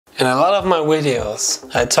In a lot of my videos,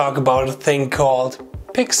 I talk about a thing called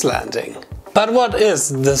Pickslanting. But what is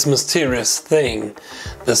this mysterious thing,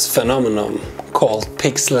 this phenomenon called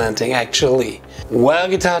Pickslanting actually? Well,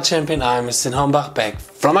 guitar champion, I'm Mr. Hombach back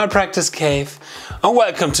from my practice cave, and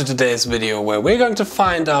welcome to today's video where we're going to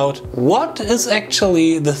find out what is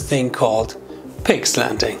actually the thing called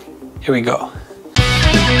Pickslanting. Here we go.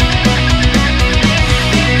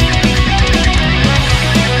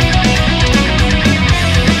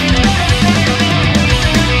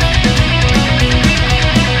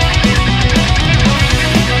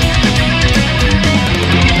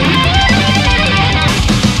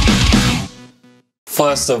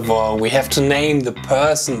 First of all, we have to name the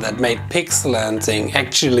person that made Pickslanting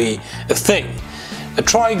actually a thing.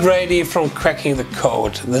 Troy Grady from Cracking the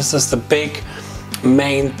Code. This is the big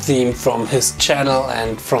main theme from his channel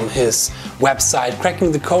and from his website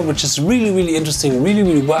Cracking the Code, which is really interesting,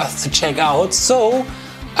 really worth to check out. So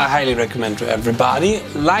I highly recommend to everybody.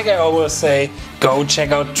 Like I always say, go check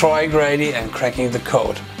out Troy Grady and Cracking the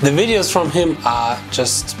Code. The videos from him are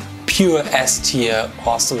just pure S-tier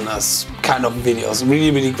awesomeness kind of videos,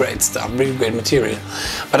 really great stuff, really great material.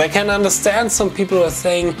 But I can understand some people are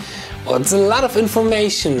saying, well, it's a lot of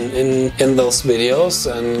information in those videos,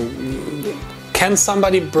 and can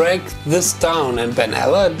somebody break this down? And Ben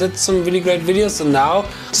Eller did some really great videos, and now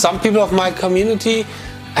some people of my community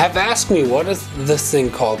have asked me, what is this thing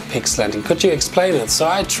called Pickslanting? Could you explain it? So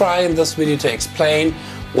I try in this video to explain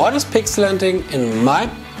what is Pickslanting in my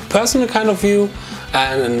personal kind of view,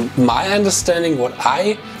 and in my understanding what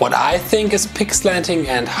I think is Pickslanting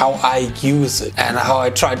and how I use it and how I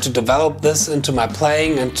try to develop this into my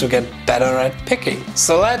playing and to get better at picking.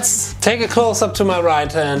 So let's take a close up to my right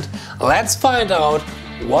hand. Let's find out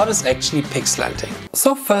what is actually Pickslanting.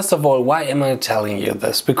 So first of all, why am I telling you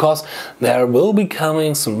this? Because there will be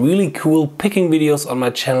coming some really cool picking videos on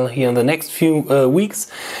my channel here in the next few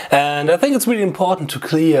weeks, and I think it's really important to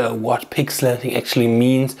clear what Pickslanting actually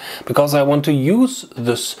means, because I want to use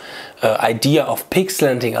this idea of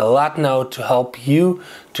Pickslanting a lot now to help you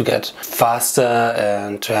to get faster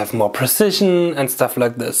and to have more precision and stuff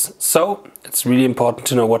like this. So it's really important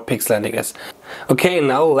to know what Pickslanting is. Okay,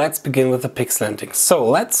 now let's begin with the Pickslanting. So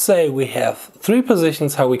let's say we have three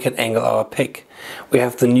positions how we can angle our pick. We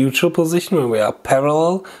have the neutral position where we are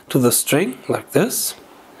parallel to the string, like this.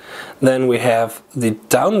 Then we have the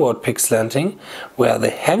downward Pickslanting, where the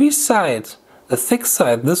heavy side, the thick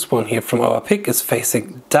side, this one here from our pick, is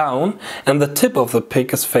facing down and the tip of the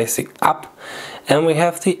pick is facing up. And we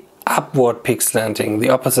have the upward Pickslanting, the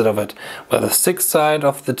opposite of it, where the thick side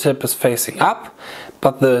of the tip is facing up,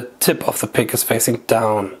 but the tip of the pick is facing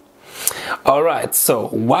down. Alright, so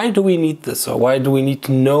why do we need this, or why do we need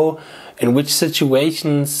to know in which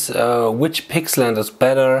situations which Pickslant is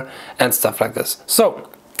better and stuff like this? So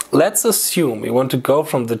let's assume we want to go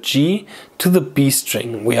from the G to the B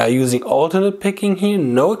string. We are using alternate picking here,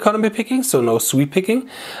 no economy picking, so no sweep picking,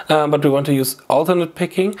 but we want to use alternate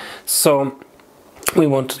picking. So we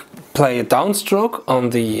want to play a downstroke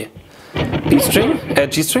on the B string,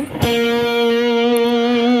 G string,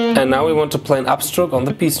 and now we want to play an upstroke on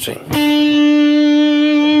the B string.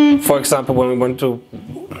 For example, when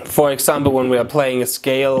we are playing a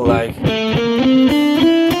scale like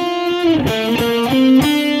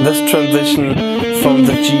this transition from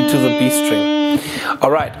the G to the B string.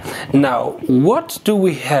 Alright, now what do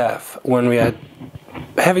we have when we are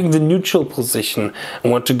having the neutral position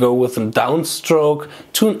and want to go with a downstroke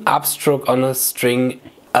to an upstroke on a string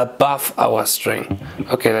above our string?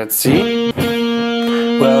 Okay, let's see.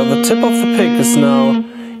 Well, the tip of the pick is now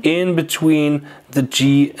in between the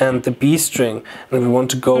G and the B string, and we want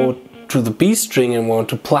to go to the B string and want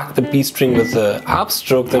to pluck the B string with the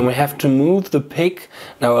upstroke, then we have to move the pick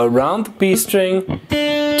now around the B string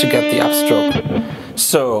to get the upstroke.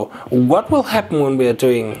 So what will happen when we are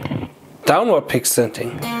doing downward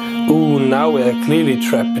Pickslanting? Ooh, now we are clearly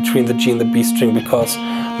trapped between the G and the B string, because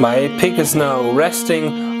my pick is now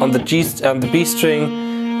resting on the G and the B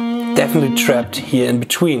string, definitely trapped here in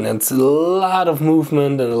between. And it's a lot of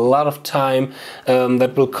movement and a lot of time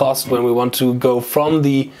that will cost when we want to go from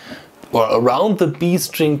the or around the B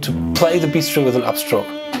string to play the B string with an upstroke.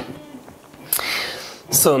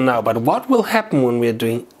 So now, but what will happen when we are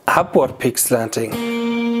doing upward Pickslanting?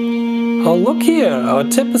 Oh, look here, our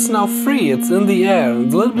tip is now free, it's in the air.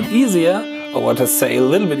 It's a little bit easier, or what I say, a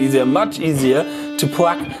little bit easier, much easier to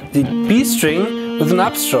pluck the B string with an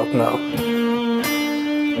upstroke now.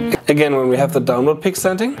 Again, when we have the downward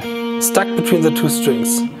Pickslanting, stuck between the two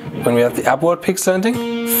strings. When we have the upward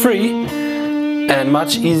Pickslanting, free, and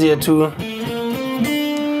much easier to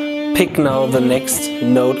pick now the next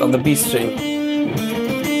note on the B string.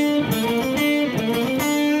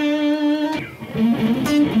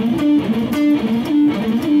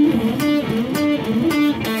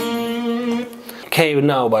 Okay,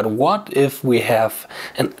 now, but what if we have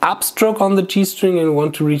an upstroke on the G string and we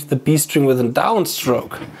want to reach the B string with a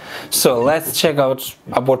downstroke? So let's check out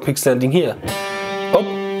upward pick slanting here. Oh,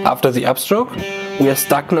 after the upstroke, we are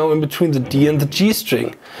stuck now in between the D and the G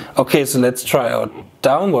string. Okay, so let's try out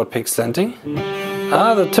downward pick slanting.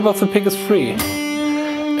 The tip of the pick is free.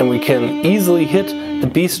 And we can easily hit the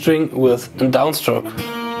B string with a downstroke.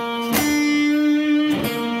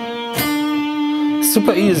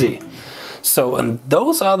 Super easy. So, and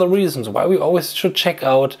those are the reasons why we always should check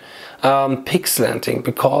out pick slanting,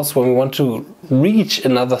 because when we want to reach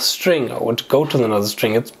another string or want to go to another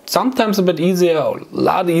string, it's sometimes a bit easier or a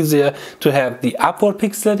lot easier to have the upward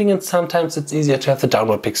pick slanting, and sometimes it's easier to have the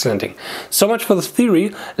downward pick slanting. So much for the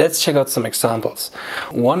theory. Let's check out some examples.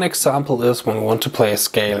 One example is when we want to play a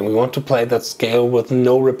scale and we want to play that scale with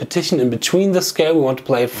no repetition in between the scale. We want to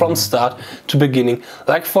play it from start to beginning,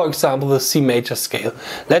 like for example the C major scale.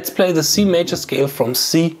 Let's play the C major scale from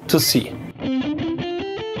C to C.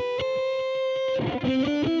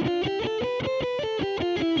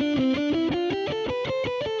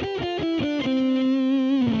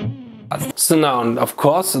 So now, of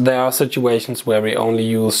course, there are situations where we only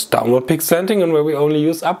use downward pick slanting and where we only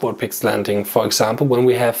use upward pick slanting. For example, when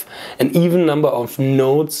we have an even number of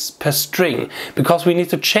notes per string, because we need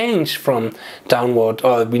to change from downward,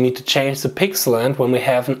 or we need to change the pick slant when we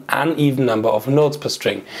have an uneven number of notes per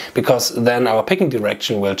string, because then our picking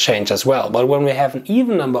direction will change as well. But when we have an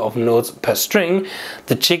even number of notes per string,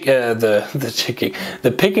 the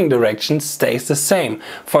picking direction stays the same.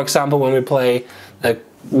 For example, when we play a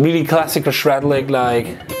really classical shred lick like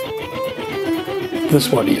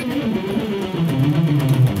this one here.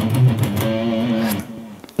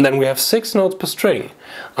 Then we have 6 notes per string.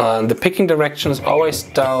 The picking direction is always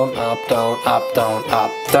down, up, down, up, down,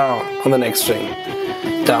 up, down on the next string.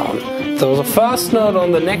 Down. So the first note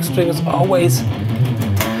on the next string is always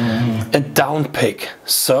a down pick.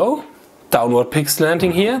 So downward pick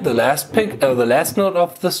slanting here. The last note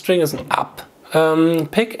of the string is an up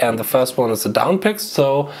pick, and the first one is a down pick,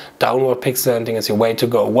 so downward pick slanting is your way to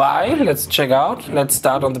go. Why? Let's check out. Let's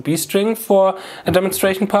start on the B string for a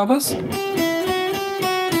demonstration purpose.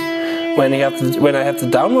 When I have the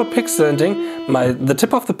downward pick slanting, the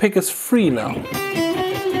tip of the pick is free now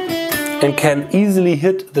and can easily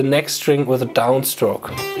hit the next string with a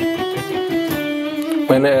downstroke.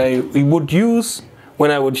 When I would use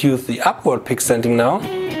the upward pick slanting now,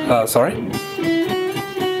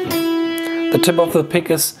 the tip of the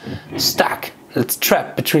pick is stuck. It's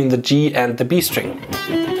trapped between the G and the B string.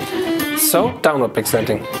 So, downward pick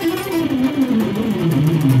slanting.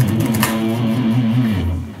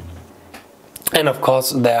 And of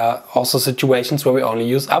course, there are also situations where we only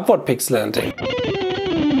use upward pick slanting.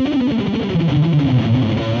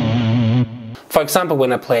 For example,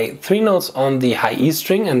 when I play 3 notes on the high E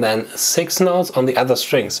string and then 6 notes on the other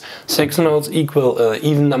strings. 6 notes equal an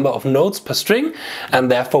even number of notes per string, and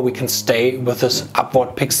therefore we can stay with this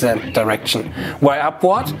upward pick slant direction. Why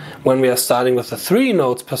upward? When we are starting with the 3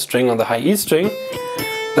 notes per string on the high E string,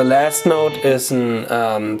 the last note is an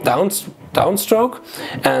downstroke,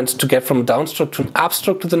 and to get from a downstroke to an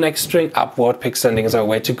upstroke to the next string, upward pick slanting is our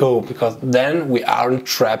way to go, because then we aren't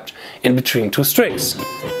trapped in between 2 strings.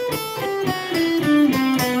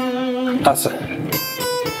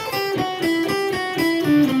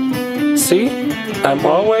 See, I'm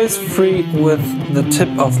always free with the tip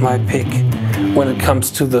of my pick when it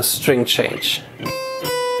comes to the string change.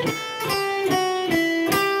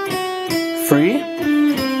 Free,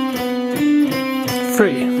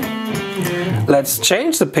 free. Let's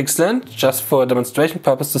change the pick slant just for a demonstration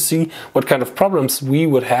purpose to see what kind of problems we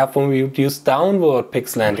would have when we would use downward pick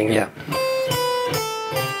slanting here.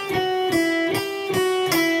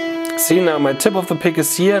 See, now my tip of the pick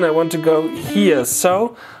is here and I want to go here,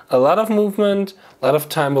 so a lot of movement, a lot of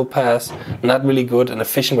time will pass, not really good and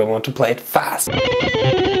efficient when we want to play it fast.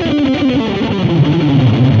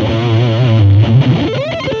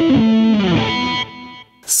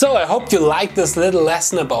 So I hope you liked this little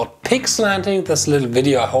lesson about pick slanting, this little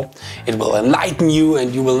video. I hope it will enlighten you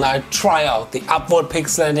and you will now try out the upward pick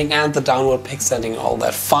slanting and the downward pick slanting, all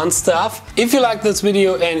that fun stuff. If you like this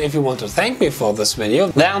video and if you want to thank me for this video,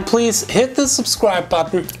 then please hit the subscribe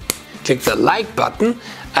button, click the like button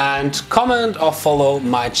and comment or follow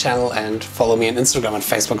my channel and follow me on Instagram and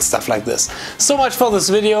Facebook, stuff like this. So much for this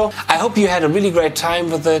video. I hope you had a really great time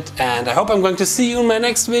with it and I hope I'm going to see you in my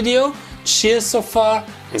next video. Cheers so far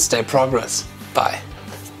and stay progress. Bye.